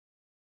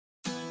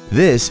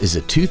This is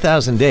a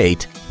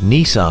 2008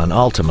 Nissan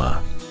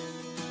Altima.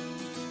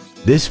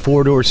 This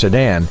four-door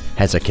sedan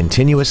has a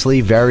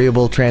continuously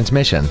variable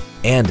transmission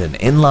and an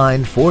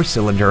inline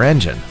four-cylinder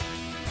engine.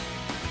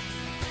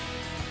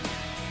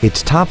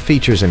 Its top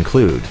features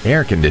include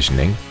air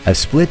conditioning, a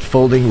split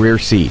folding rear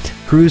seat,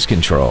 cruise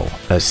control,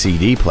 a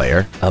CD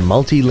player, a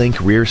multi-link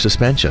rear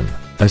suspension,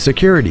 a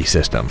security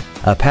system,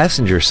 a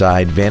passenger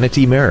side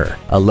vanity mirror,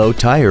 a low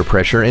tire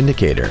pressure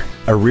indicator,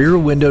 a rear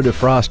window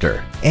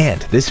defroster,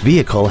 and this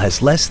vehicle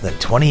has less than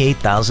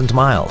 28,000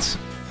 miles.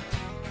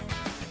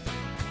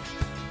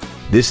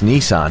 This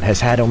Nissan has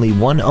had only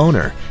one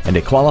owner and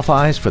it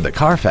qualifies for the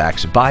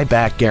Carfax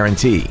buyback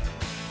guarantee.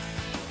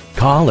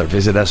 Call or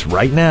visit us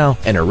right now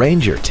and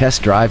arrange your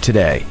test drive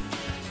today.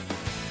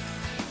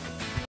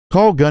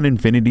 Call Gunn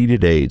Infiniti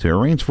today to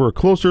arrange for a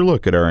closer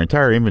look at our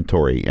entire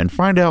inventory and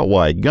find out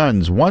why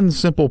Gunn's one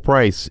simple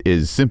price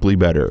is simply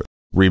better.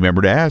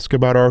 Remember to ask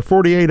about our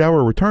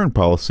 48-hour return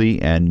policy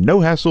and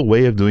no-hassle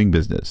way of doing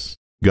business.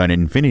 Gunn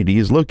Infiniti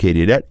is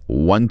located at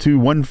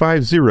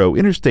 12150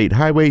 Interstate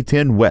Highway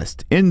 10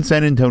 West in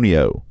San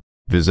Antonio.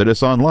 Visit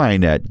us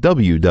online at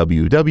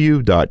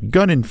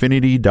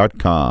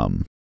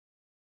www.gunninfiniti.com.